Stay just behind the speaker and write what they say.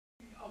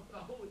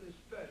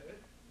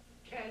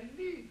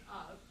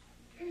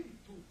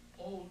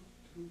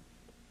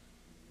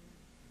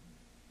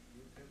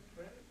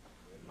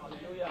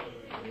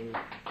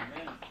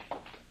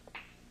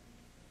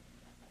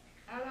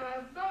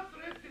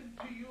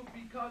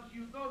because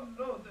you don't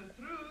know the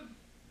truth,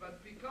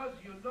 but because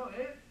you know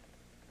it,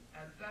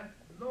 and that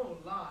no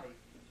lie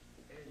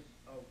is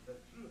of the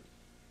truth.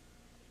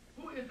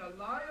 Who is a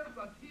liar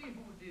but he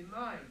who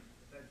denies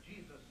that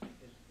Jesus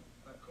is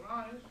the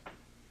Christ?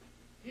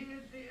 He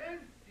is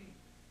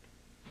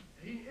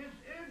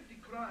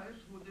Antichrist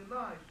who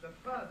denies the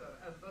Father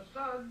and the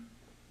Son.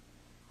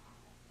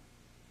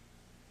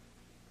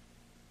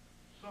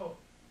 So,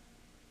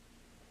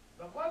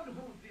 the one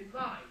who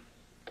denies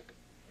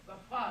the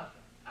Father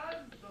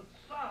and the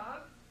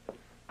Son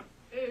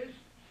is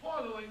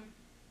following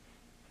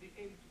the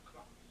Antichrist.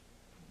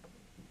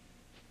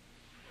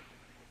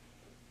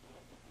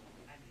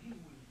 And he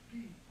will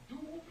be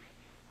doomed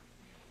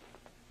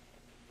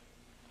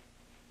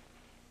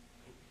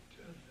to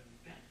eternal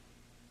death.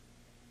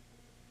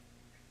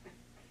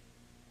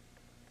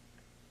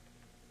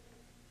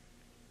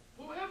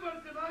 Whoever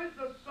denies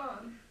the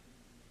Son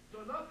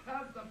does not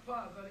have the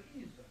Father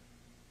either.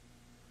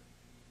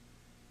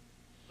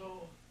 So,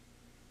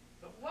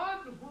 the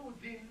one who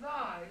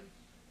denies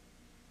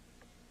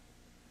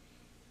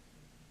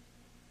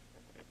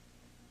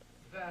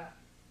the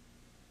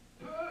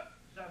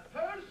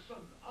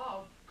person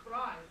of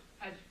Christ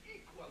as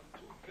equal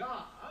to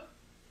God,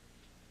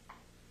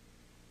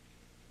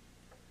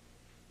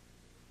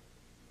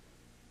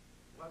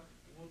 what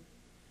would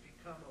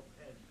become of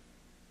him?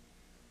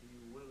 He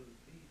will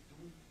be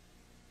doomed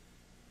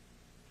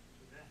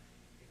to that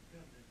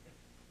eternal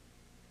death.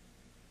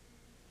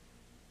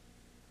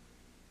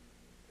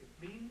 It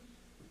means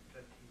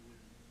that he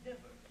will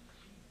never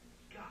see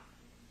God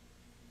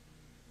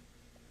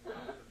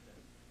after death.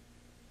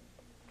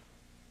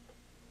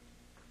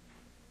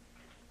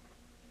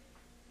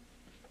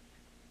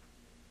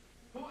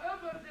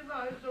 Whoever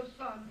denies the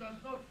Son does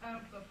not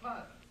have the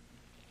Father.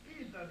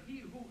 Either he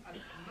who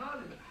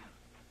acknowledges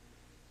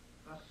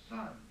the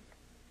Son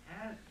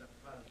has the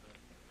Father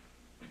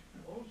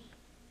also.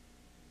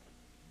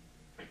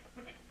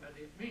 And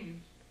it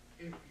means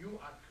if you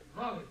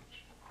acknowledge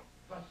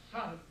the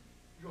Son,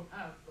 you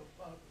have the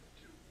Father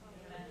too.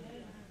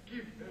 Amen.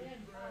 Give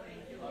him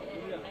praise.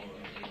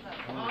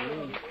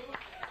 Hallelujah.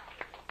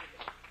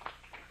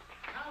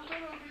 How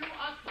many of you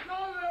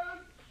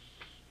acknowledge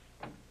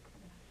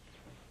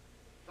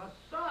the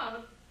Son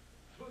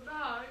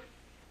tonight?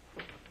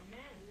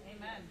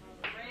 Amen.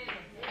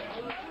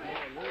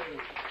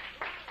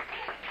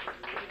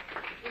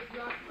 If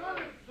you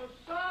acknowledge the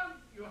Son,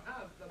 you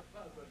have the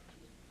Father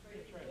too.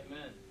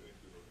 Amen.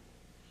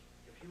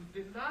 If you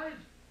deny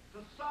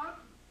the Son,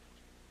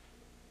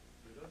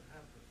 you don't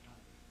have the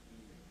Father.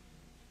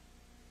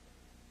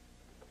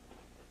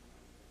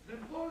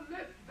 Therefore,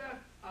 let that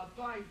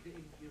abide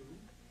in you.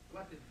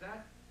 What is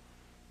that?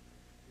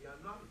 The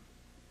anointing.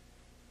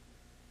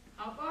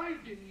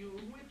 Abide in you,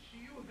 which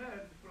you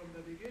heard from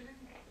the beginning.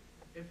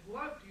 If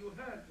what you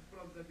heard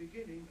from the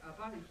beginning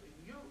abides in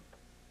you,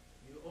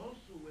 you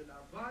also will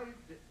abide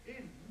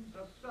in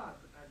the Son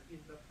and in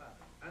the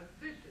Father. And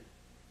this is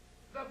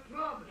the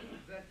promise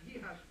that he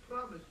has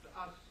promised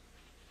us,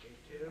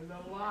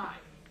 eternal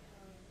life.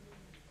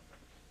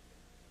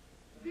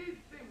 These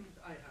things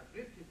I have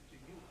written to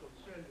you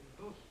concerning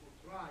those who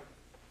try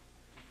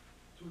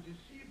to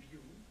deceive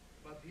you,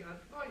 but the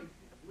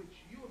anointing which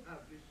you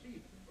have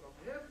received from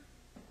him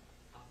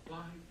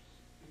abides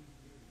in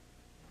you.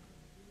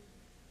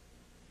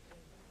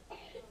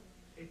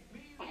 It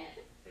means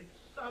it's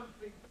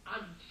something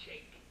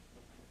unshaken.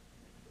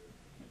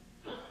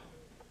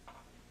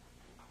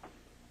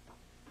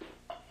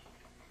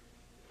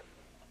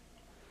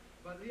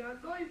 But the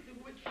anointing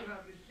which you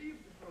have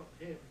received from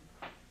him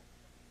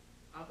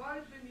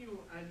abides in you,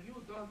 and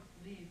you don't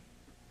need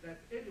that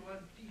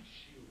anyone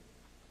teach you.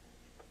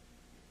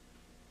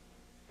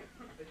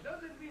 It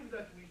doesn't mean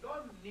that we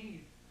don't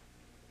need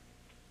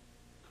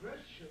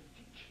Christian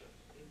teachers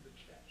in the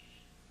church.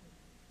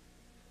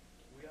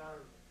 We are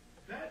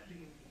badly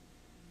in need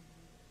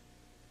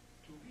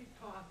to be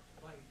taught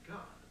by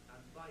God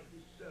and by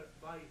his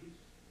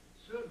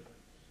servants.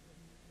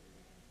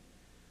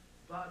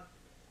 But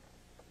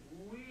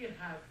we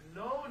have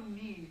no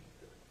need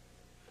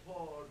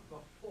for the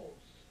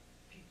false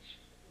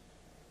teaching.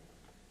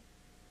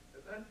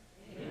 Amen?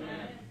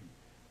 Amen.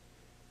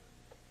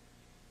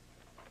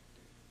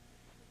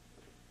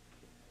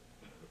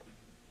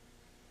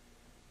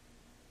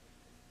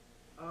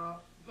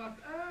 But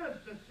as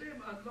the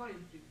same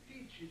anointing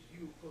teaches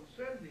you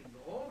concerning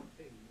all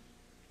things,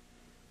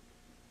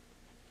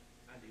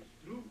 and is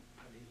true,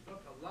 and is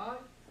not a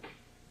lie,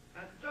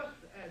 and just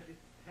as it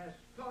has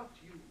taught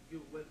you,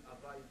 you will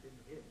abide in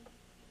him.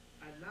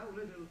 And now,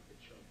 little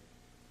children,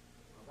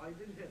 abide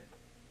in him,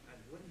 and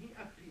when he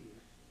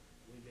appears,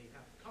 we may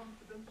have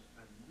confidence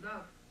and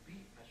not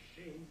be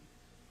ashamed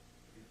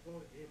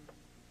before him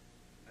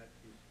at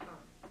his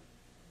time.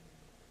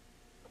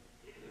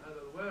 In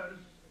other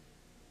words,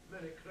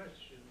 many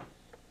Christians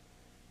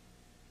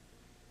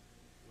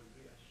will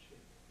be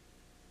ashamed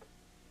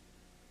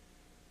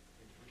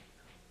in his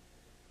time.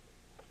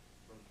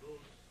 For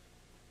those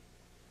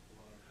who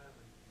are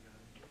having the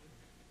anointing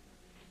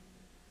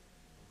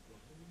of the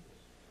Holy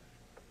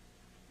Spirit,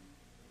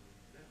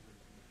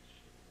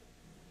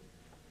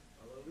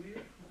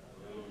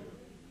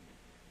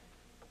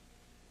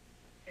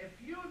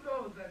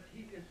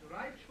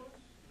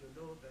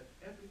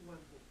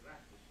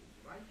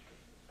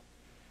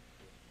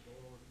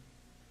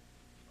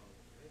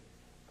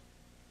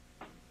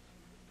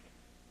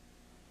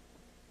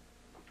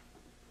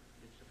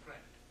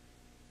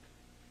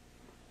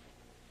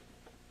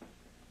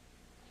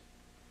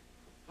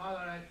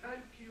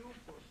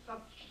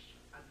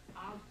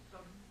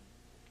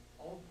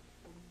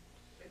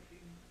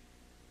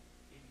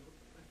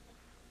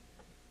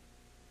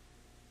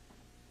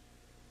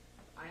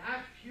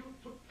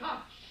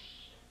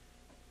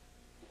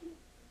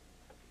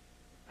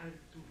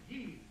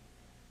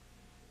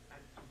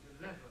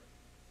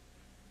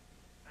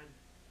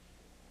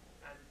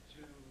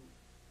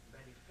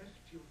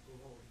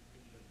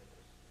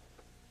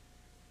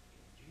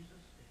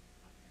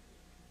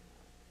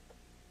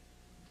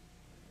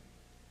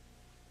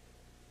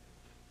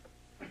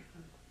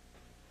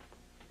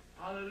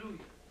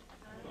 Hallelujah.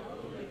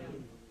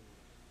 Hallelujah.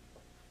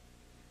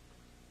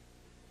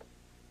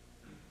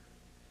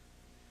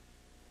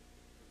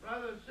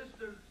 Brothers and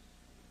sisters,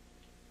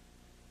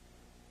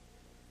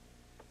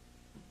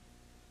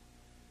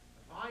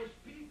 if I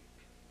speak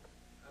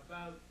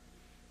about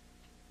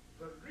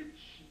the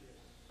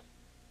richness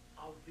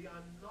of the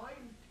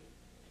anointing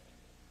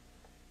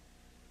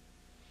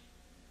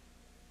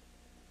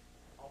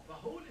of the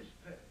Holy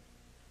Spirit,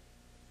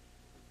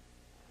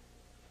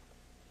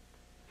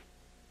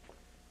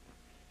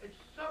 it's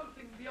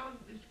something beyond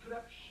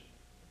description.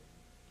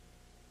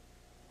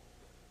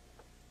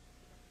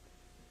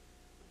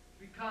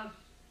 Because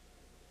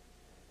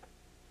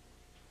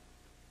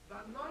the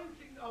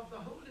anointing of the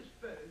Holy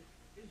Spirit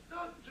is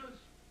not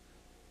just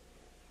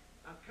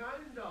a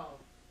kind of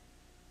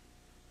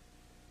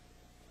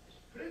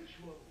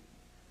spiritual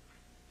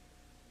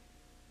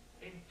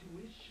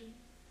intuition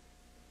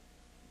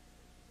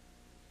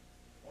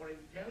or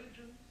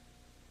intelligence.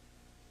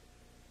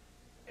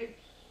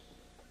 It's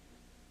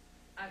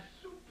a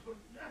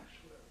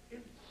supernatural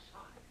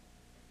insight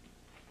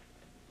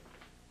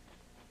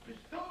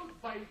bestowed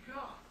by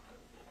God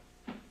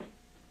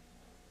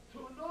to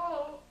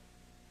know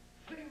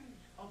things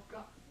of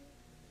God.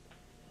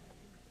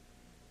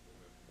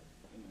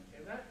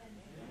 Amen?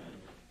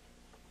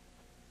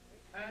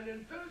 And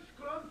in 1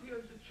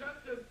 Corinthians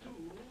chapter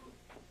 2,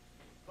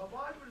 the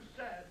Bible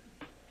said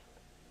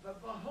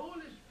that the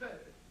Holy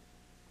Spirit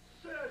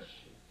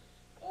searches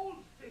all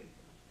things,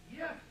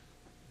 yes,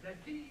 the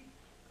deep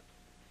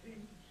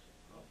things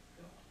of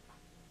God.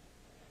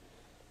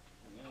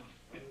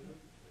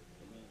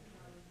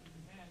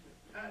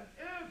 And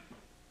if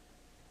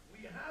we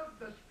have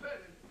the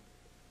Spirit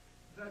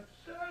that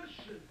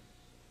searches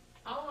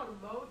our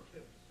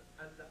motives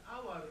and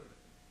our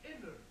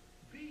inner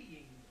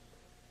beings,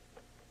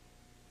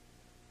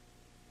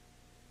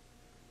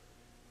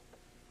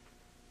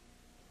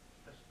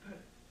 the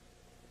Spirit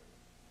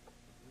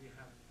we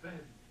have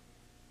been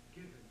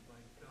given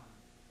by God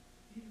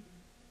even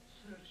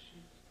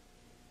searches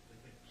the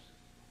depths of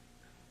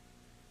God,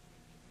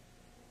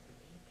 the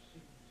deep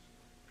things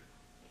of God.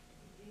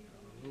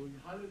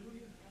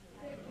 Hallelujah.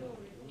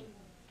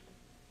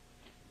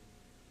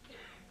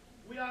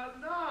 We are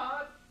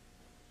not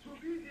to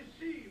be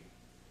deceived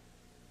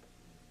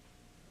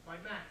by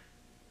man.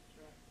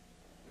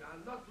 We are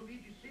not to be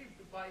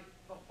deceived by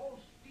the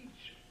false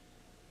teachers,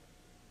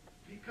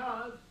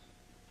 because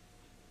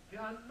the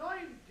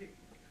anointing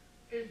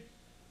is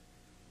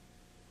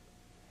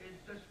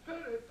the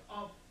spirit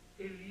of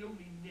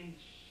illumination.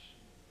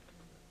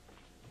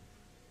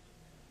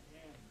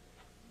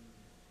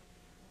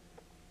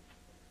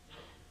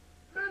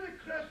 Many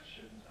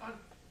Christians are,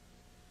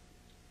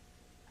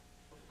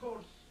 of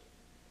course,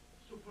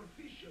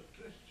 superficial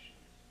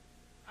Christians,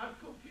 are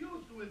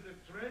confused with the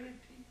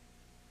Trinity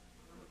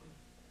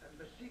and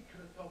the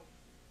secret of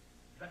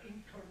the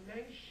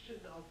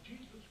incarnation of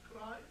Jesus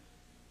Christ.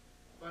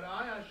 But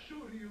I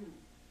assure you,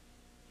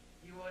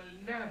 you will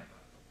never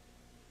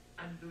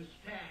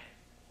understand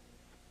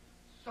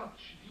such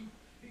deep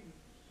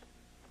things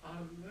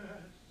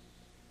unless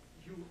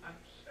you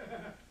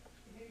accept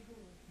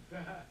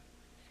that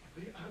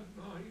the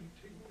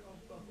anointing of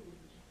the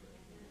Holy Spirit.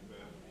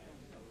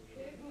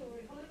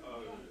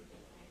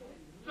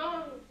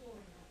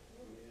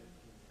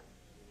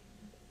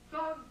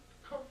 Don't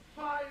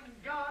confine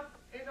God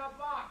in a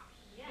box.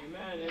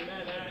 Amen,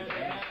 amen,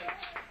 amen.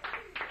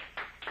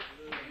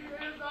 He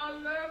is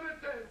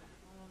unlimited.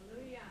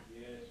 Hallelujah.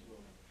 Yes,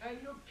 Lord. And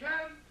you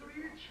can't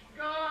reach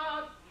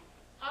God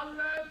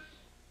unless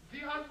the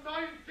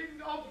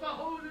anointing of the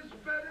Holy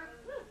Spirit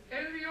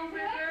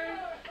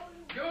illuminates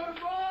your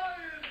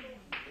mind.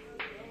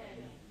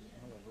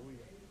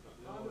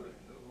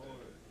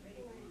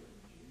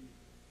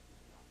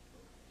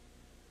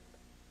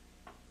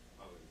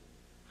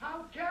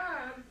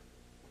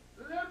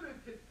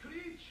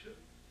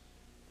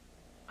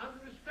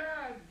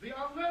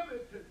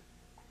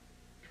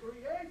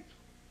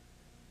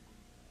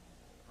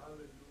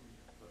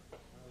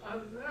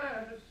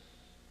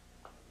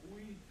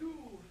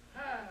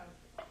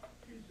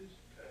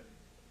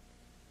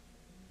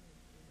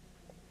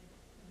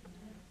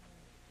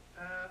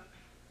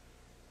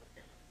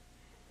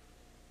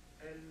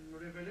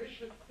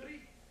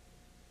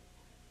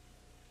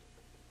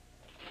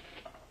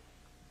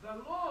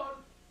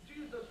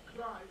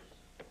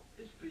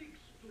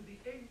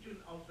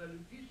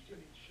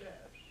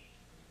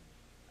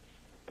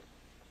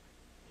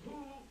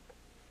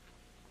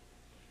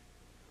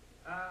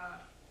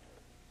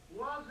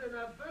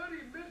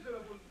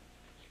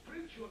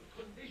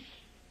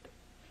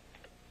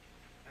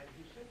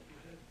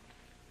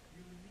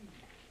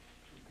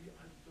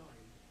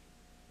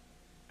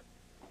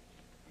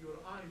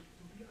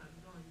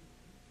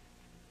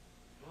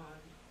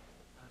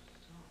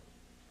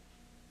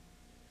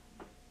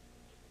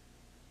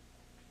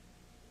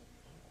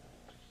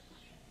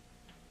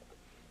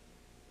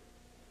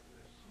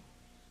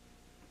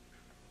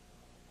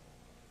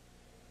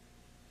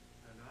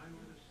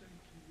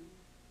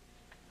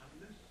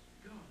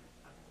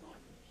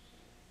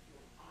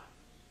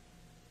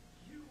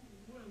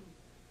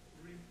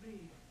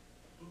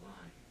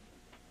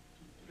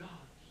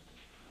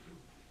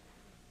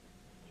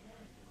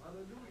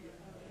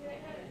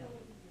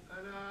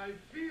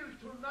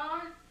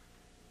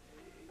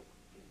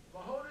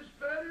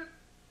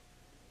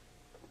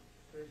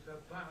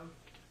 have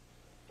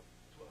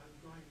to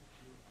anoint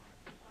your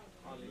eyes.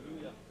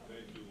 Hallelujah.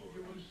 Thank you,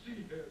 You Lord. will see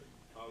him.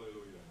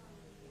 Hallelujah.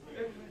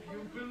 If you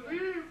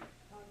believe,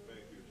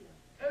 Thank you, Jesus.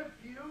 if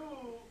you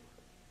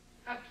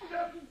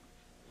accept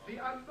the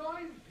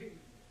anointing,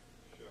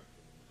 Sure.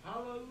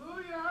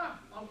 hallelujah,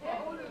 of the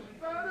Holy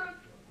Spirit,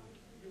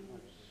 you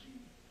will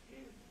see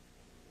him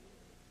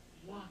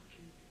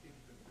walking in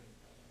the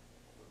midst.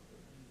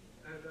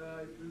 And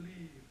I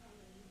believe,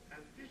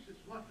 and this is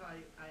what I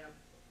am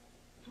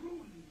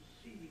truly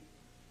seeing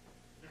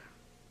now,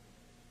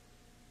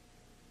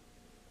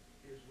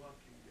 is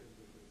walking in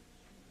the midst.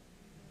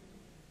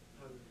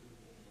 Hallelujah.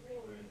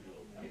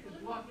 He is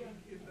walking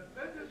in the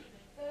midst,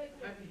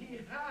 and he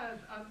has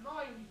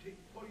anointing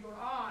for your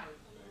eyes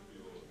Thank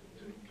you,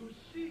 Lord. to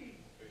see.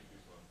 Thank you,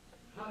 Son.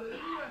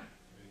 Hallelujah.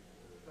 Thank you,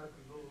 Lord. The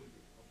glory.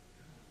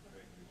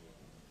 Thank you, Lord.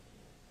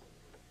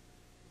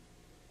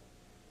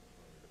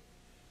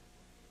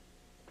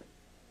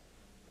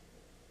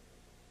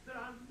 There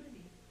are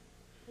many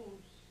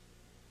false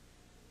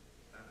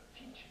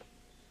teachings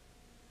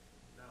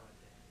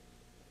nowadays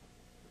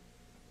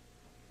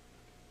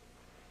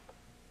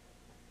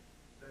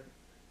that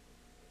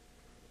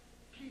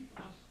keep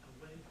us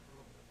away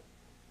from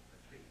the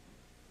faith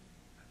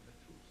and the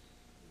truth.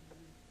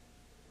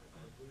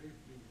 Believe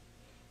me,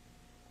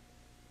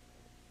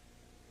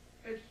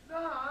 it's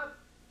not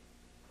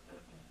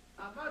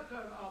a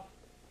matter of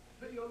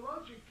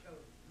theological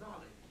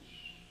knowledge,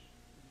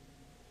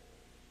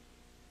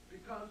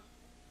 because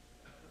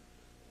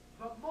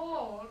the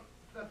more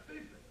the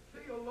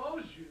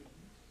theologians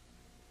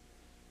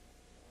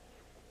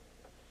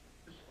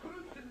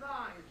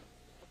scrutinize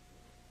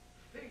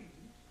things,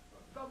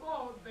 the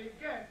more they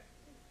get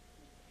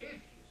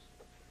atheists.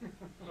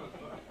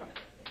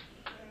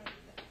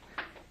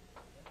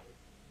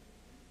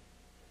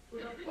 To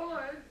the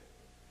point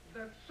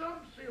that some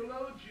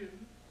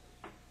theologians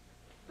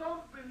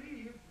don't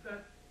believe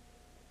that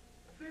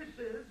this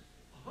is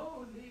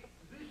holy,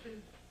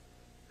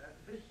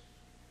 this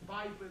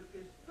Bible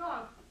is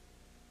not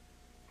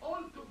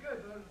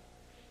altogether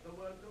the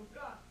Word of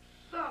God.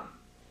 Some,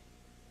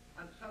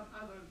 and some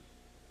others,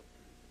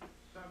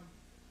 some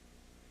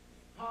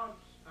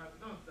parts are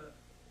not the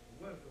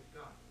Word of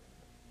God.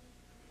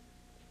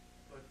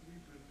 But we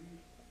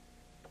believe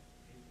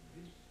in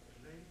this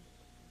place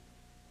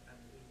and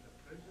in the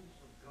presence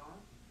of God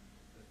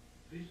that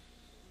this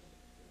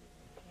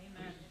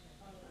Amen.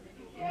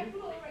 is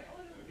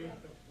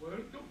the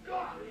Word of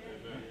God.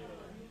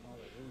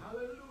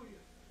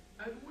 Hallelujah.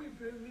 And we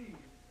believe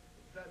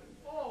that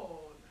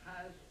all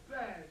has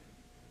been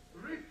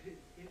written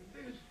in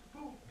this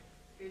book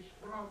is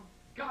from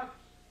God's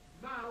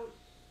mouth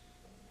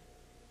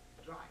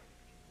direct.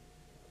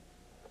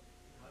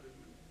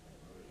 Hallelujah.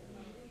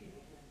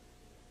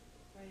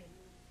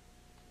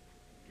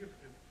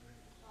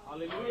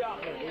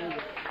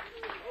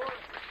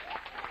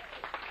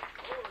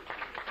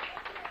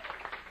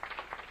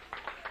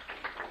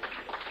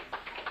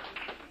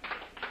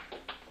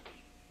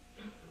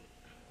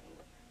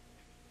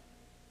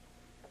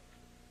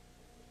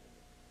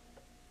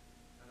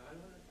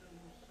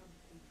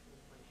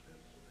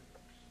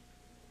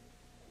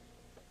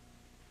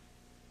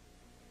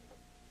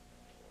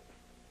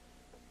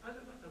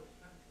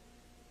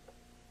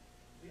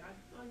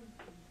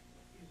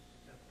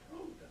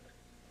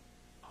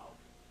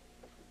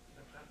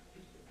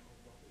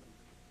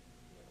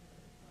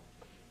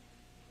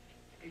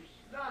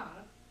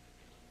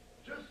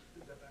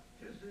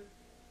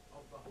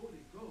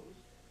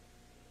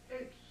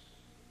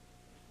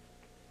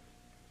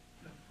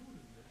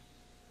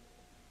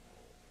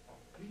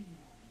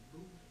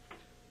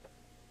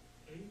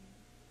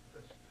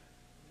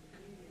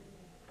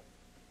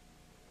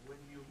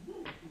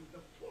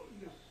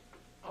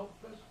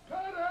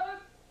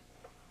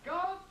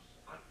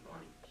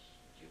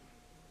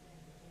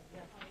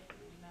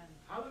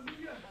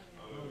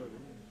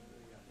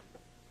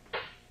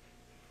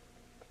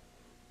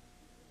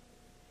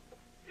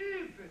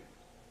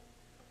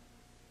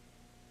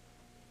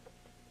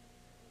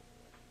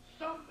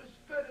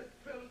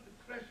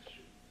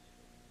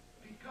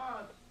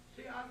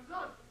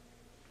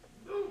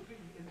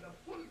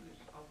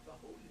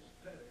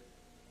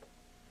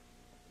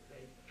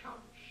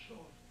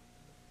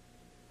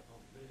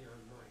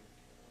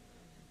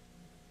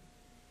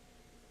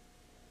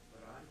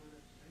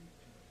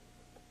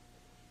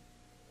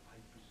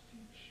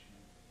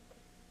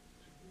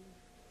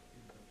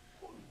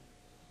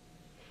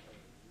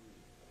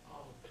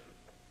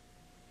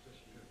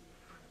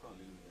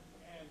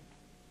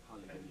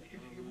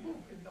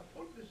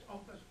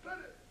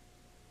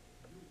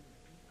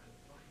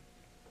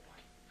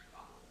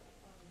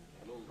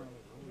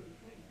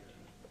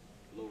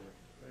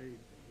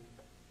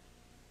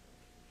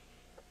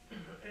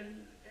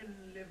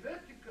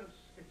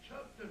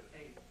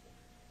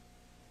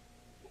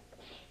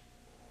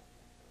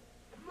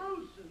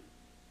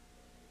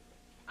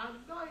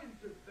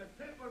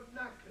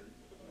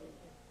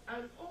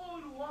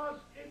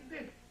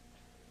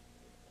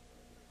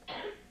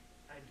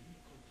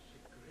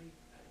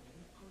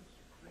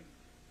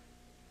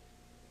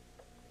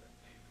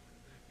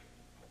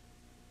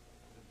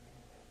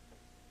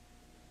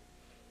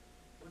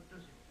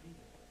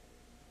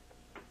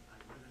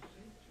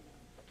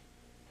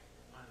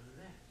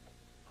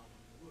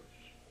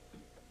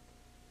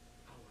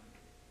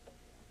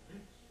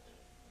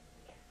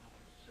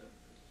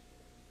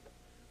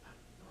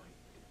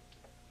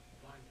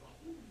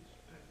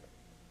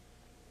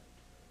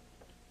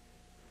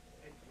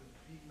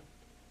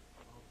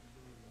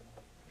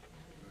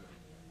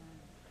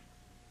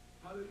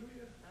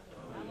 Hallelujah.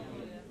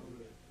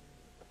 Hallelujah.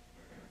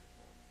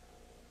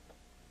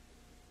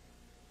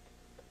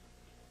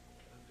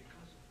 And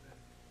because of that,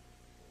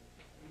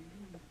 we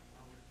need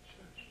our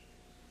churches,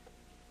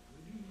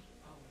 we need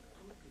our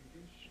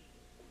congregation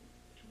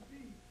to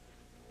be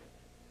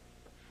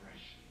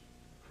freshly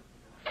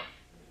anointed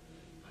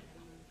by the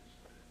Holy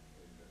Spirit.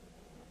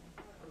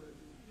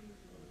 Hallelujah.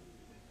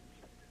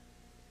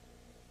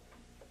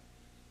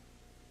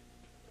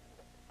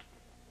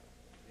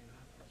 May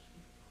God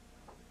receive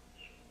our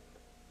worship.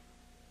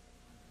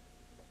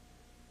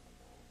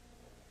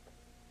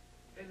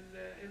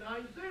 In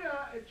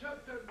Isaiah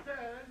chapter 10,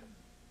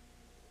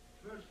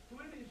 verse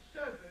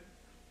 27,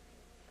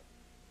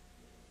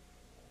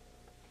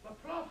 the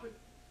prophet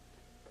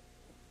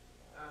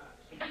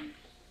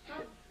speaks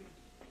something,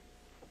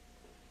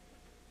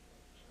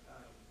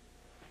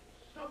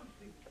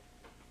 something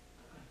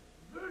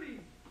very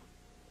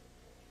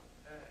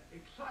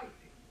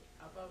exciting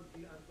about the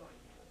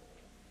anointing.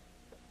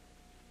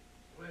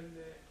 When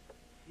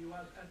he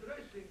was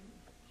addressing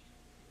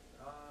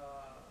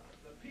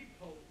the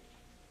people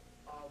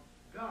of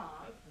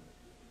God,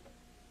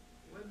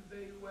 when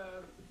they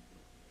were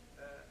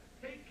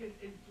taken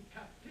into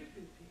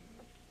captivity,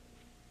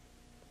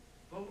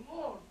 the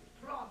Lord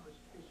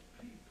promised his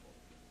people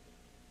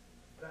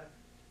that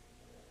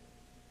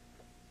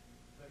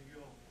the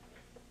yoke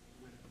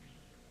will be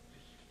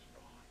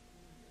destroyed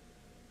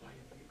by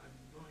the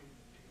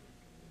anointing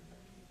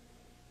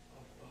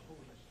of the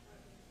Holy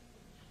Spirit.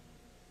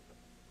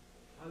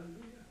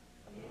 Hallelujah.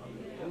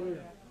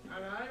 Hallelujah.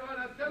 And I want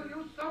to tell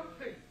you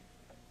something.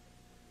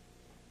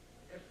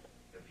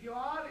 If you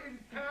are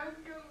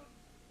entangled,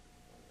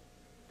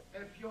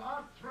 if you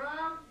are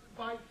trapped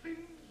by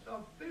things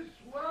of this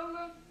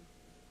world,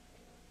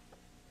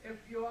 if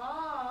you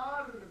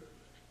are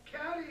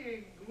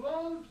carrying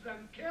loads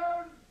and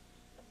cares,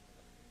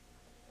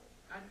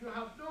 and you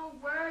have no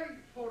way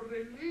for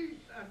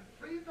release and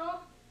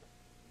freedom,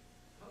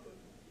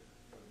 hallelujah,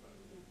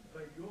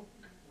 the yoke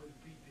will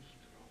be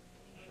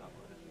destroyed.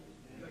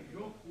 The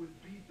yoke will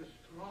be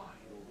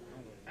destroyed,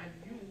 and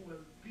you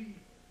will be,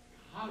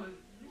 hallelujah,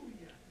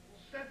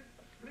 set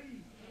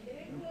free.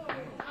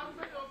 How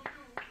many of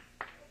you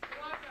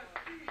want to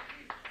see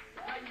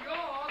the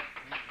yoke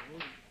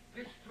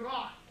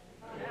destroyed?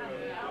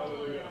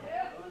 Hallelujah.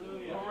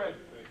 Hallelujah. Correct.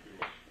 Thank you.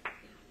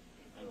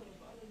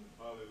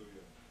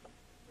 Hallelujah.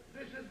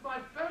 This is my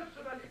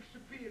personal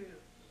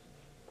experience.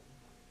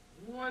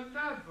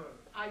 Whenever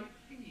I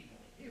feel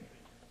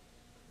heaviness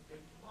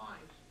in my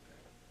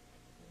spirit,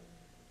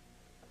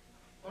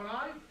 or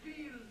I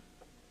feel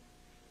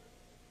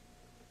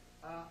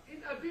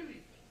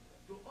inability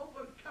to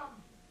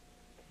overcome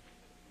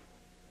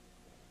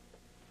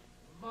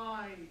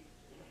my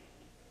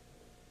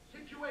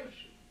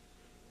situation,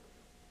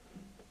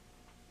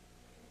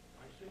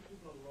 I say to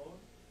the Lord,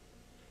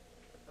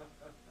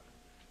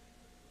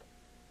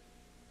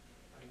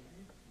 I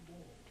need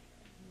more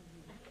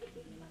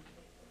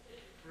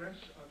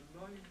fresh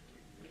anointing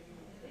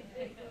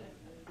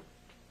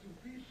to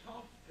be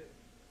softened.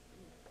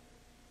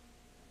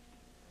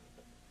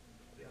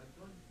 The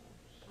anointing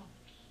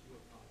softs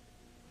your heart.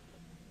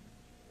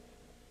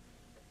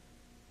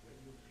 When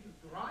you feel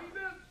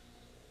dryness,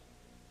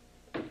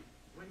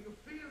 when you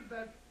feel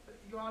that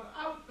you are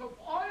out of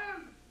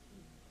oil,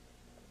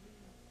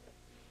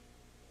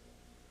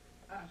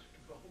 ask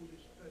the Holy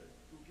Spirit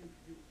to give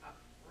you a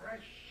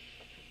fresh,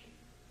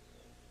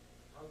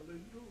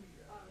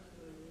 hallelujah,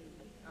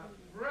 a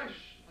fresh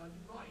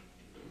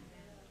anointing.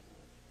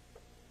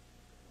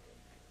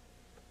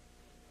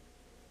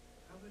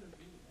 How many of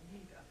you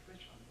need a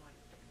fresh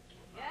anointing?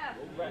 Yes.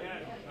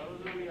 Yes.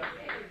 Hallelujah.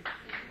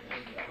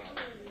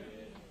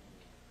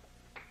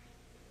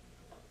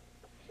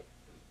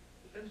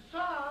 In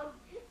Psalm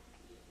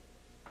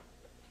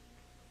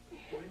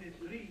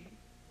 23,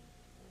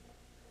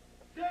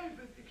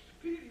 David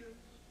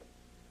experienced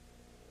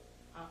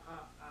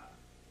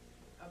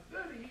a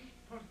very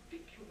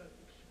particular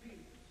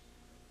experience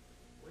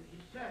when he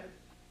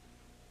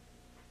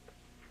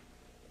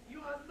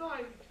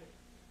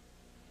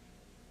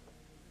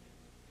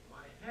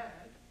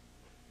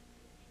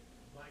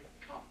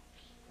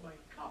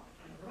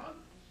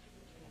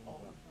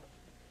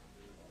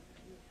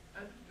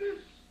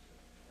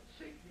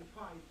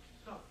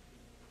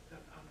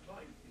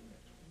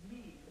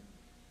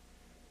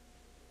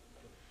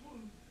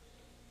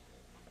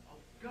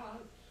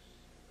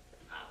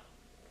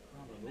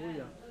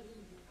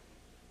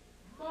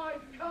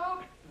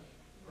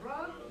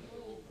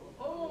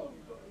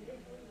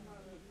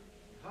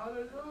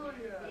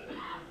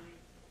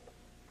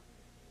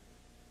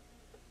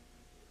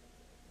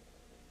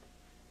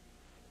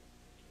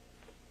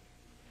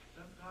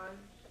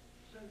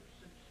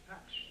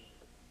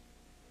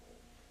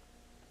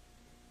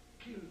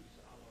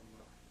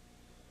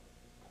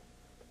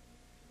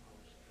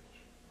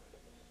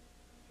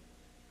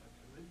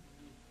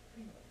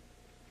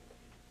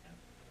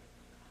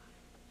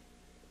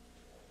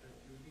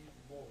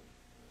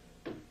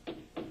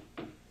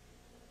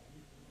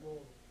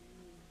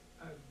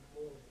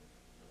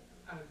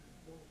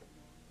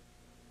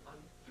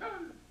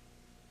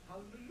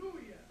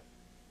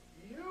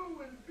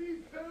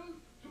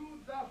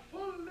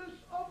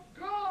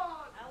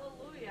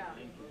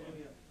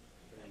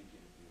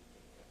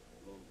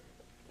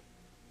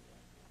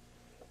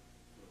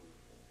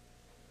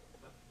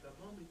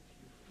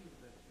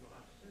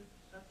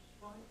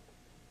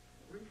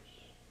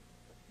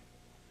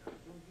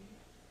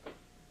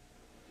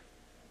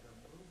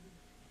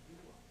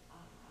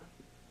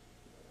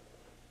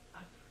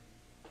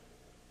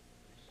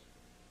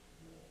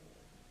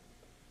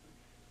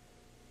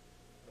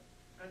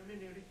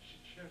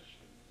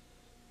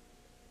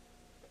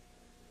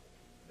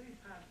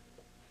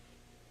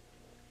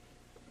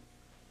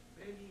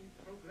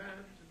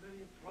programs,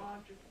 many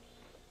projects.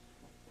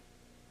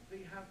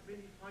 They have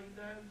many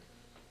finance,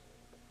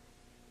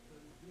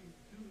 but they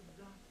do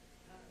not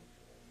have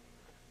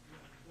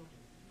your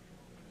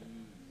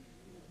anointing.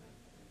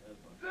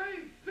 They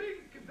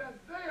think that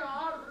they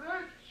are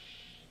rich.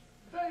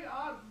 They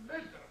are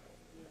miserable.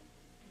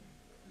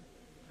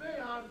 They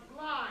are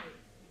blind.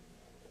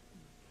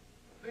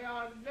 They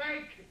are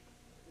naked.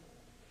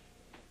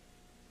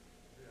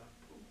 They are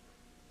poor.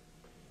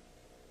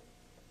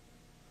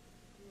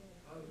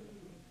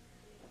 Hallelujah.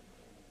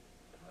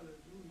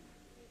 Hallelujah.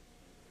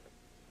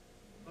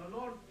 The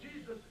Lord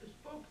Jesus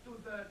spoke to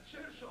the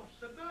church of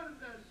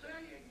Smyrna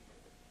saying,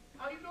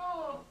 I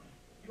know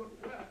your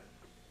works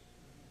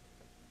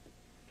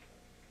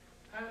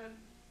and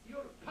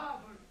your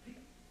poverty,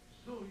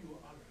 so you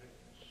are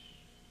rich.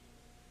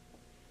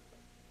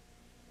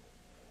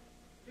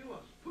 He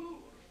was poor,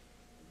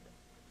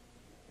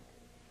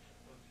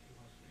 but he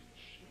was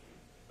rich.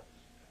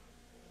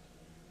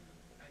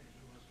 And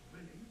he was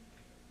willing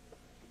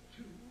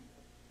to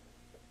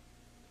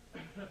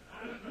put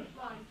his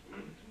life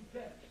into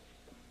death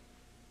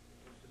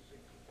for the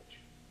sake of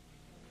Jesus.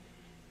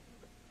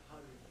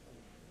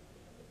 Hallelujah.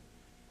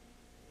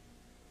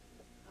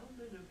 How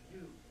many of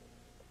you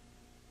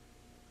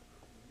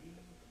need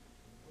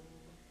more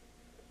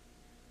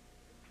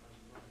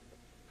anointing?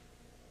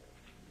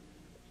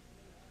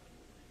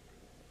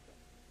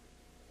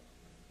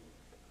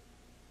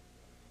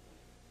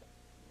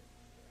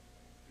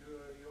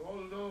 You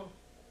all know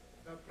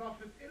the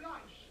prophet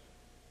Elisha.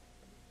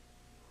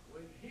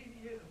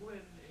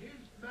 When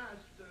his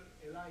master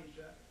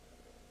Elijah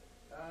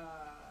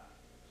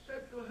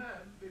said to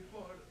him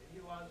before he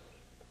was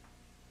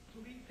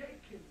to be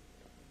taken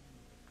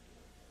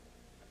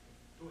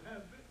to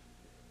heaven,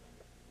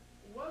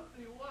 what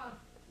do you want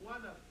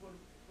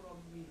from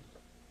me?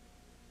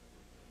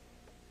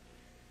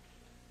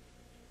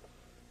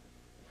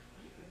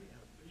 Very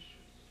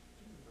ambitious.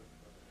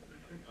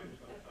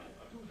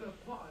 To the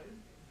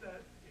point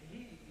that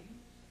he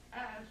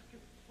asked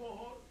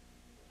for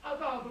a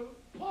double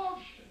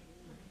portion.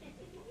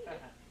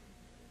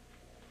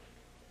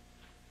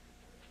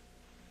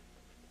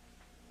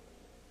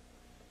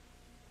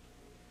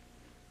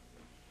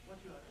 What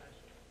you are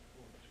asking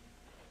for?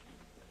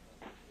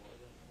 A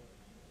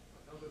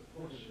double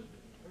portion.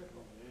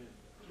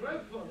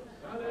 Dreadful.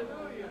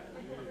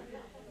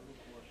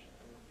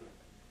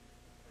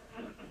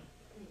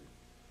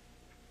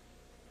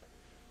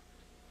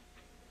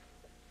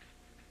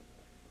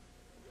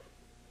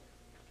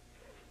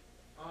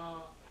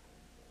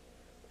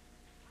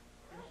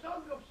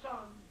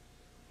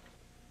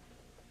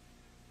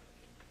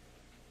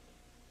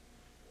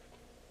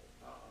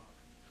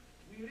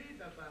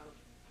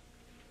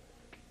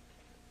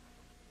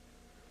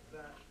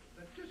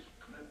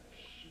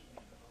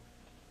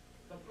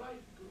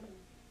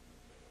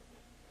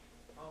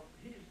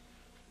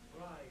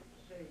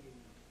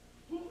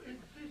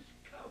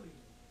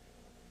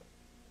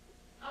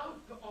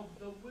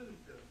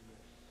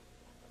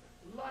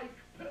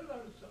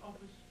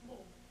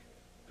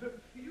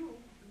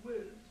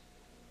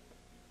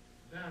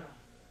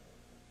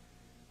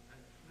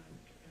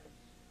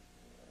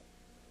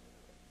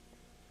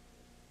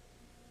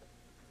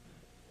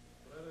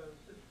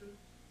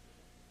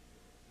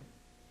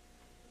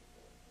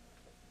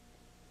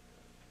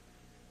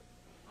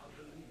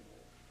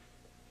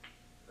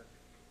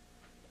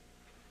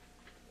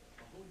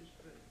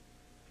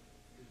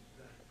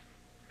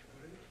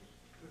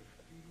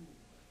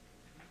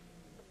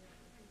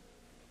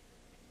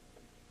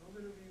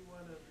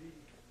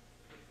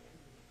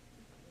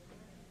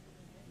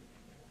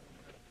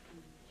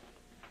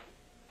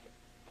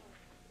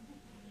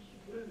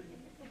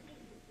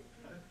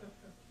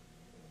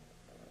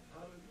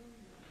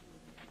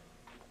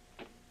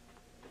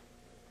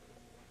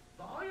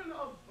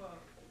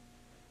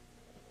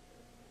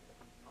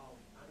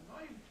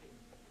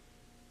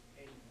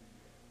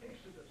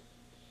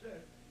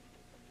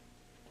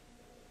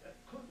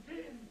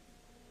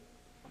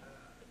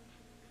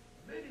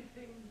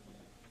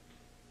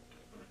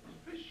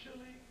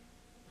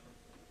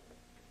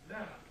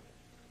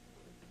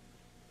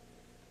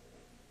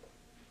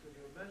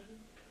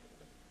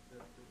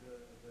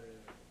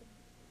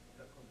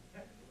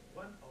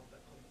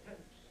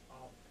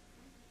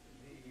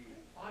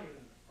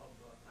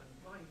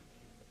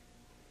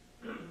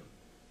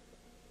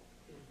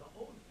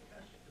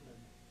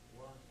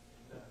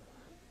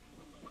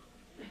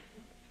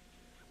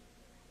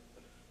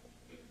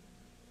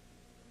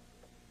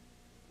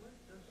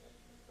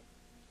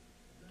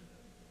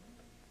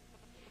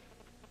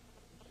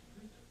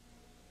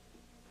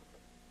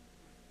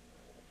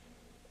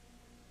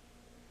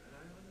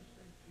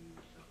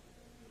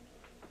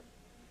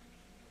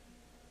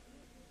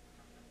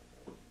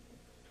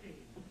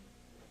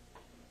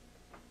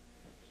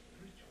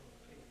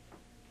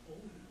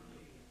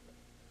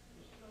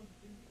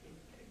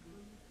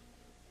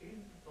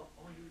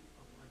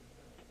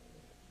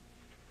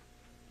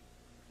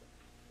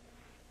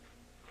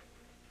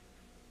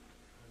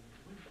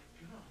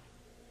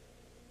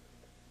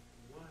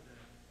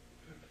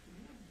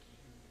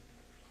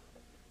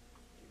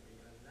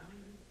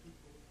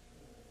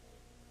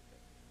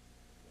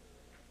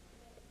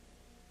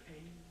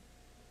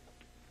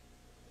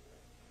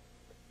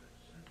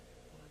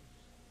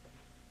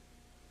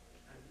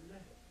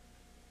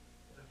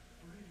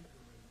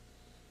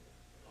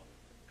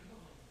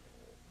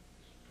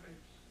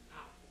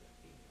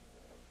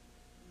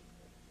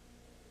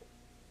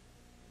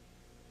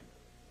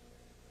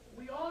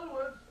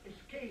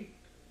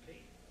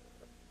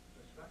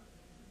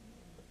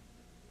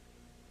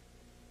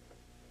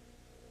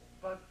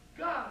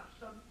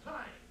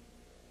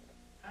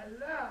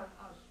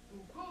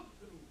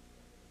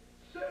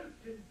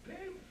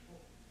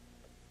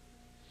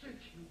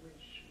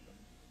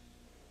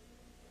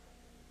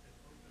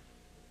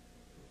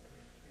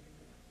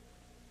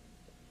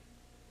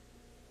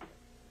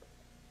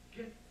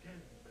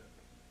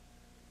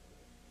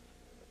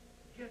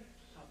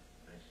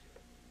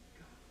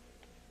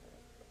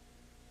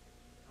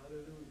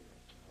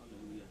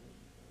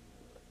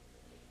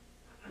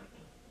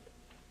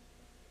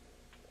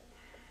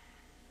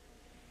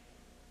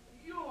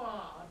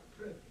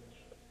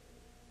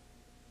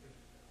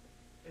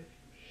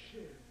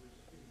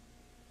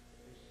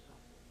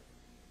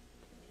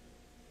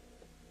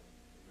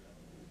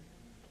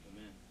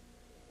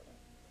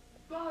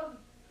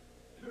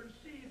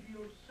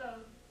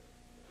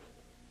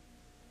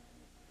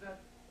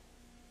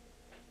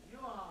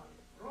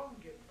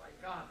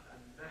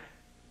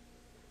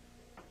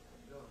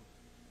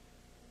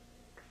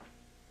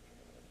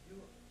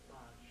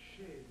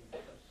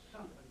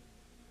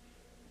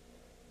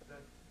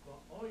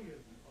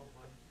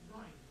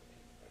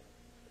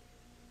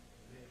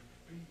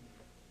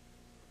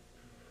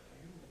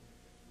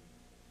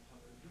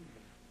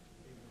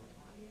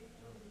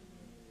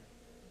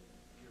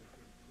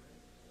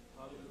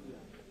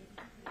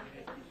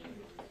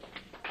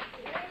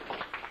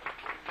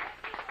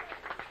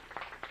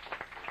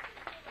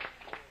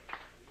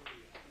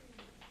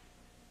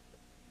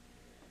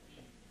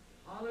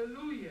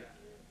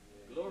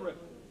 Glory.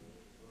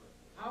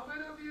 How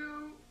many of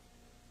you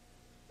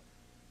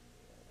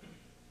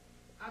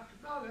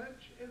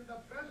acknowledge in the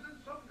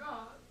presence of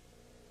God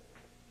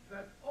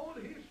that all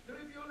his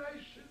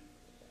tribulations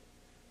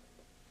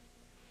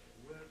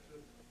were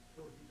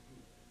for his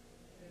good?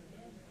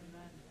 Amen.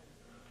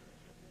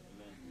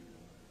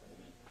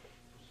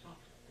 To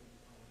soften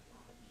our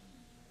hearts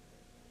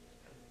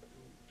and to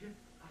give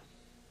us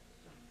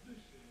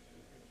submission to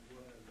his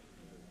word.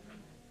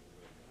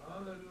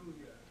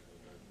 Hallelujah.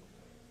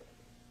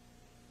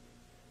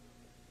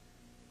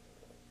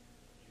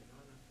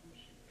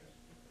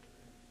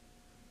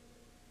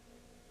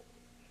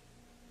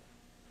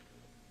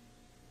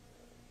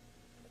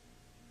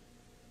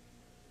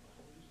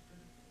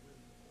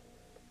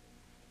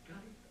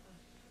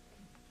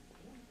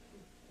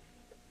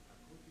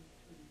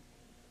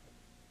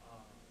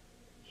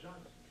 John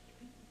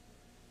 16.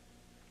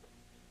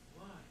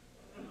 Why?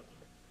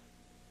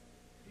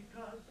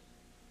 Because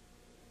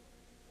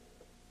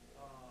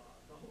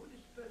the Holy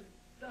Spirit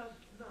does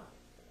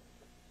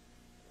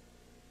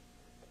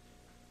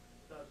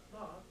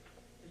not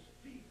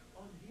speak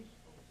on his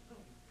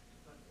authority,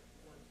 but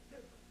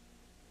whatever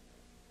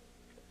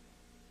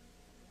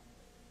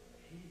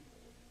he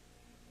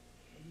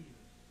hears, he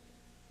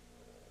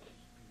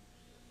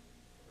speaks.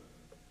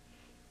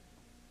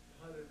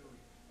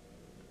 Hallelujah.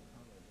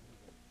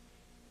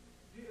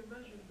 Do you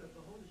imagine that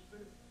the Holy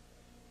Spirit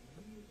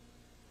hears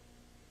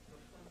the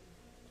Father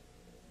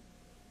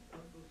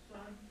and the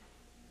Son,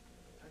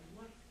 and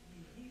what he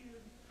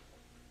hears,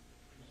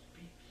 he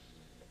speaks?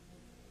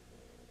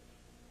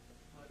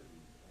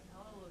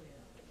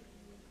 Hallelujah.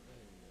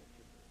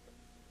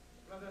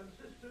 Brothers and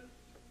sisters,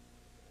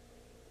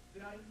 the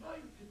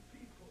anointed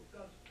people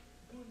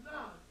do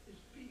not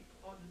speak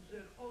on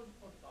their own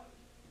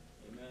authority.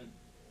 Amen.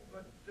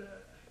 But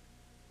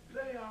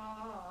they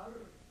are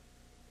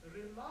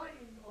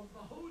relying on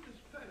the Holy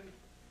Spirit,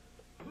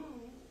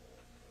 who,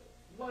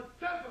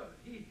 whatever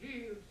he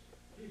hears,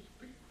 he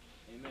speaks.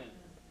 Amen.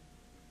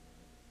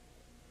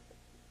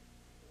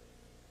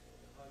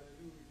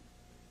 Hallelujah.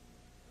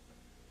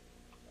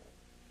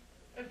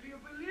 If you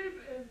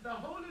believe in the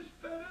Holy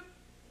Spirit,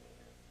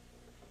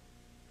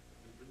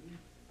 you believe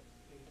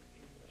in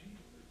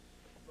Jesus,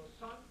 the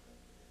Son,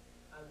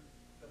 and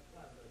the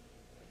Father.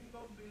 If you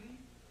don't believe,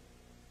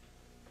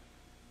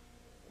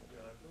 you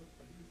are not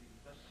believing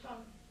the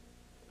Son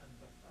and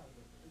the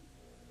Father too,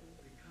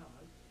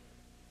 because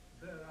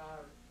there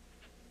are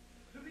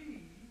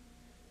three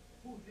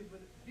who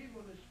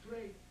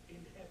demonstrate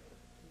in heaven: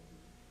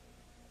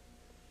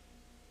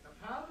 the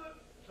Father,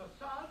 the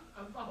Son,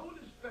 and the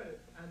Holy Spirit,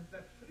 and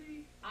the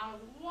three are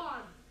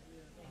one.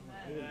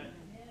 Amen.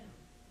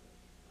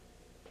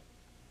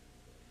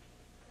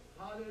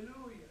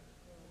 Hallelujah.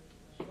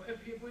 So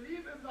if you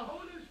believe in the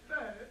Holy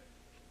Spirit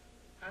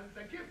and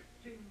the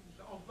giftings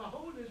of the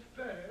Holy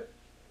Spirit,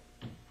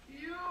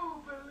 you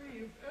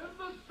believe in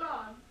the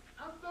Son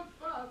and the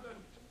Father.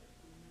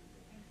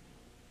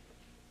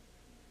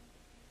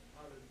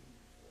 Hallelujah.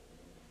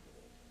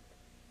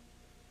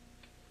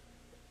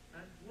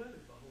 And where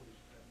is the Holy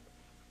Spirit?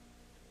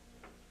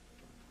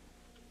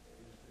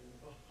 Is in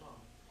the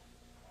heart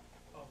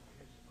of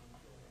his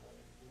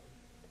anointed one.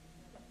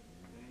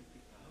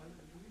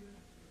 Hallelujah.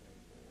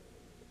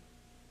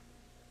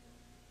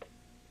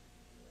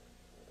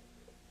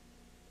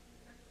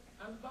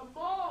 And the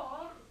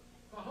more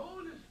the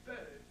Holy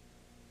Spirit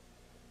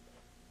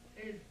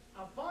is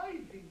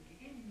abiding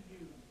in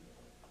you,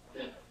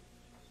 the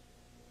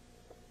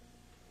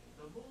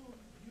more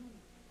you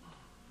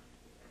are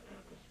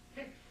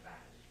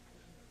steadfast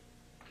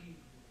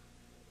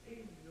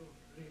in your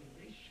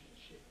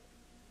relationship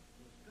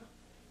with God.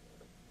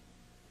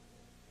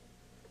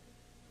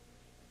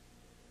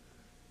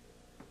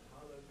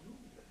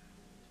 Hallelujah.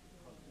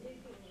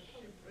 Praise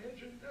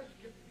and thank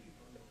you, people.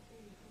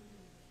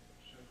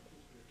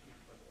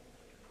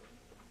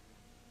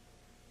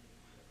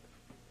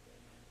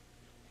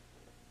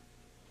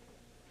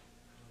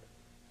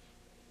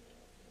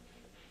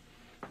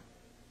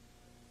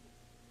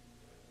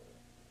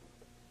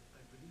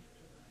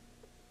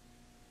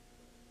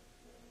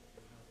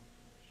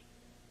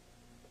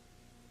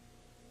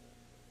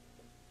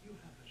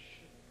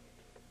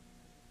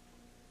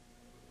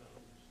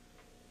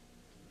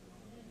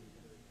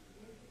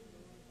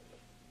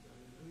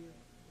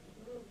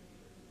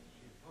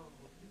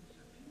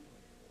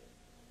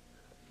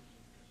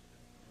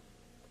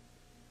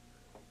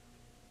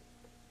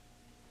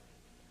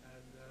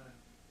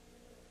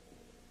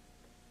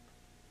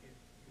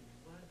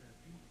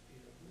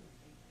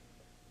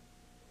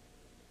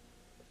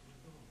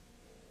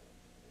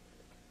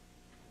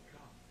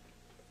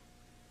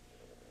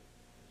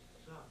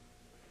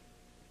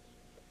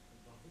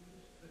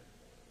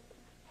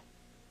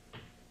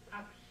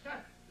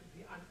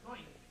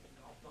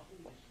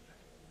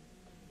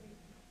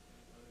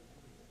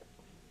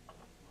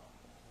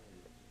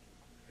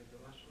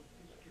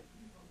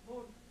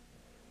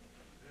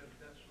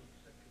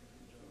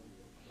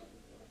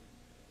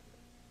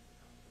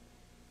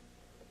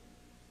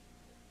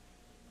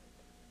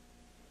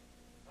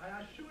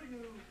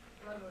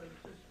 brothers and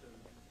sisters,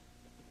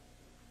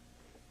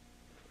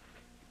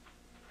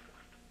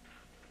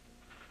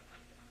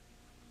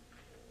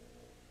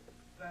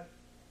 that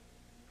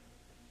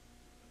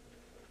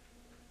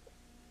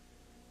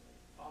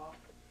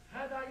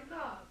had I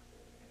not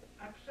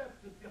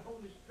accepted the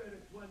Holy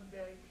Spirit one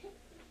day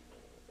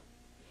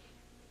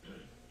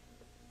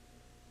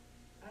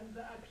and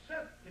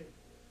accepted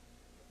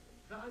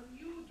the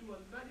unusual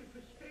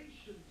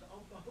manifestations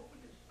of the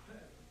Holy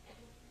Spirit,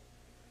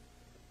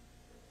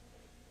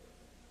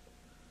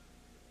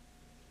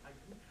 I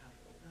would have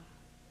not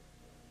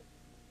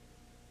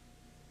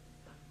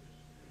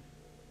understood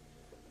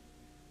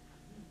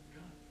who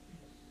God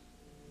is.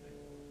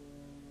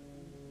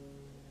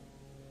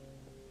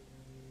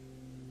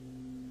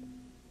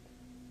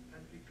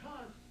 And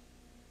because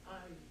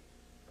I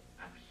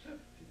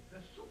accepted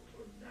the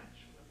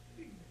supernatural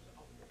things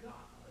of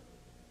God,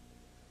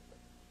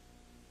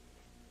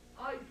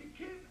 I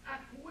became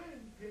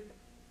acquainted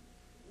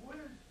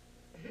with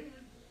his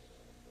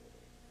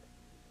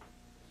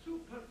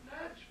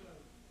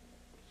supernatural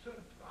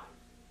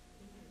surprise.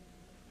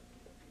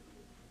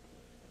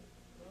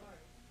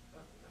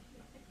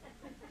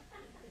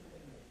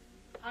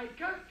 I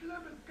can't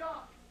limit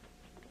God.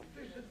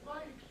 This is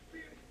my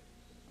experience.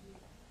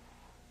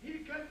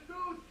 He can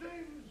do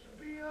things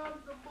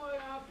beyond my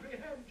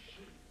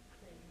apprehension.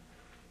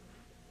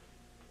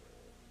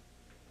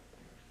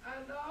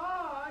 And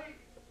I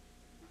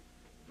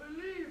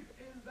believe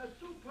in the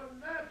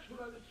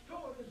supernatural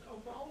stories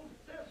of the Old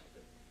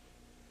Testament.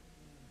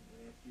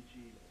 Thank you,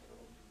 Jesus.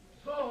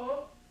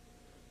 So,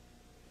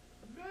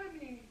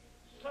 many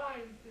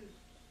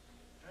scientists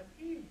and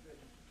even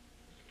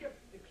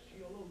skeptic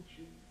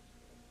theologians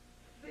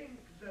think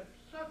that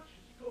such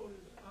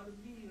stories are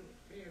mere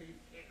fairy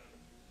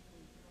tales.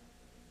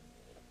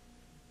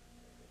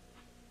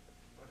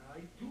 But I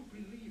do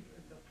believe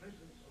in the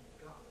presence of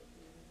God,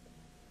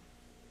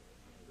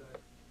 that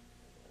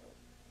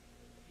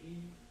He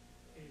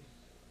is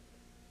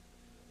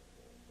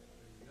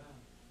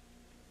beyond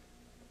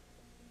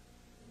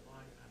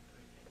my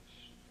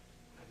apprehension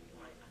and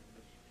my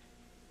understanding.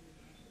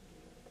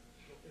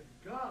 So if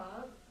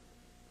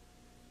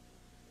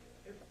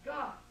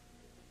God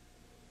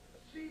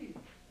sees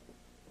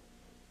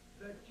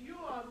that you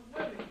are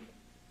willing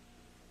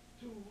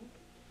to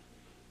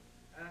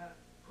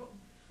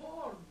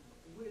conform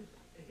with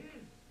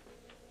His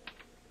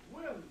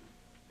will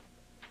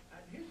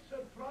and His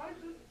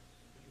surprises,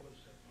 He will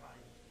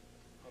surprise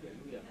you.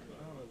 Hallelujah.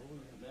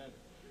 Amen.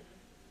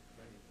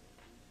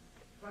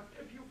 But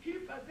if you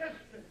keep a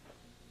distance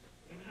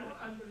in your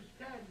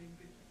understanding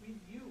between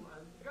you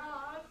and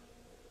God,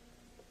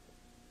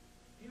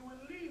 He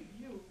will leave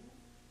you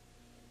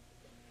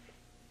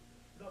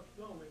not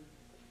knowing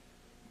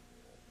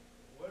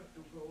where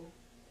to go,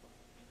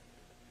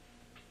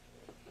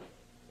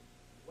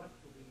 what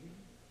to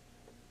believe.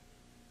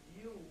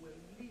 You will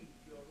lead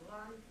your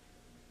life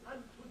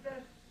unto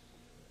death,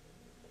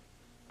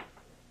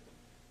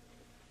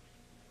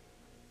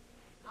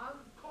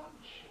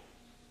 unconscious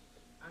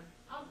and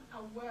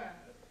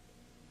unaware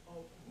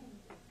of who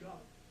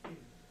God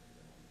is.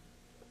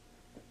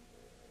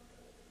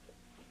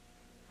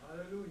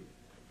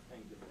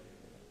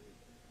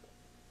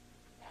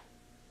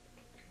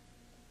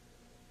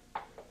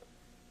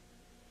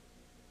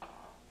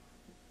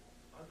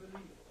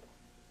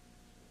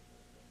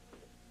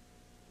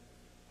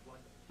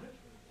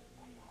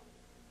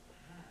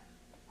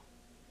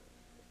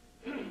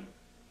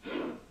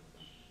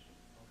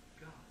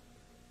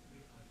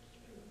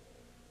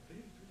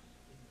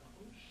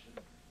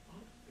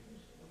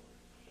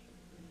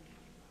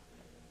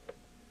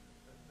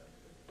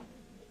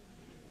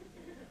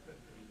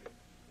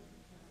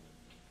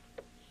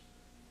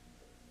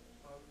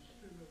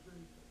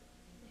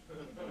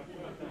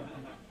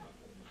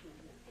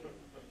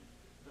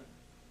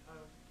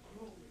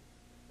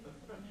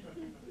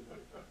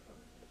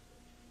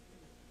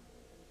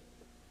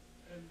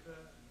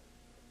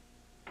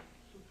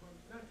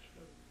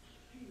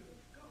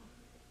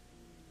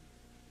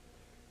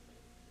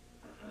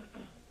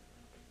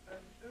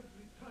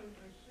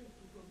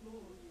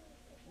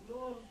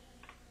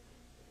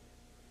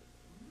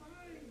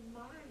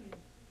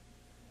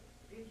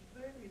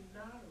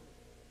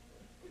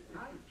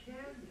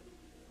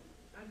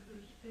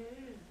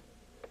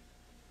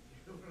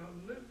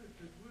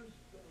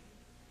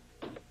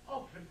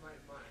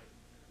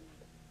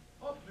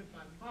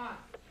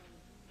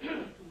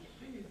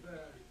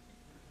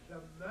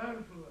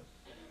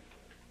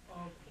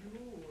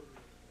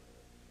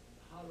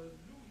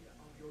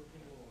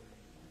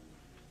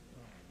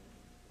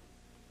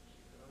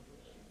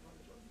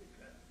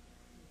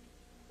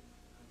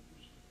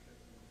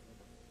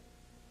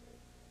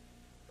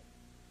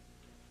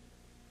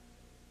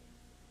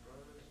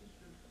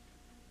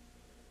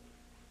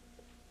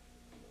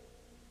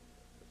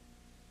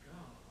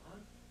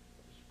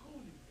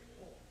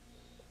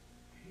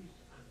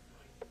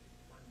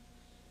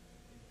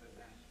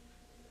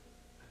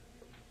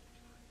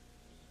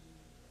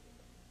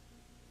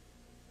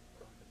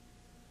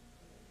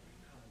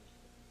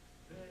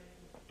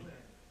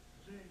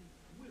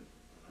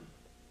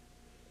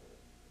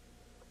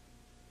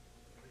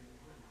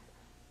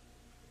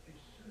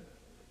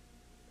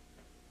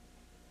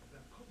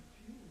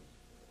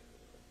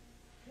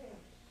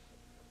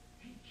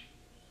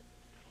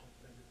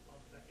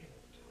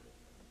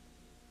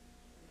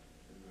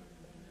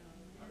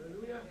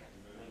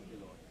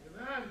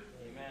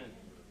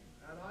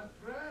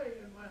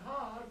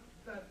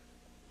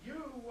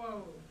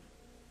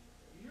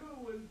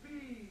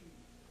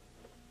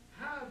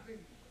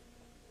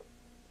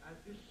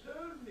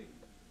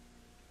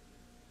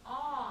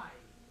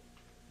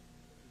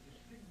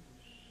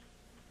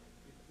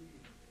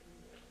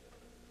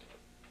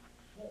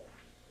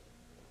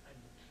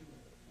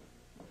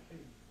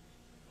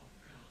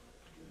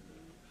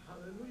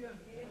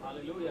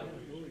 Hallelujah.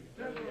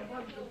 Never a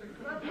bunch of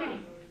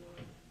the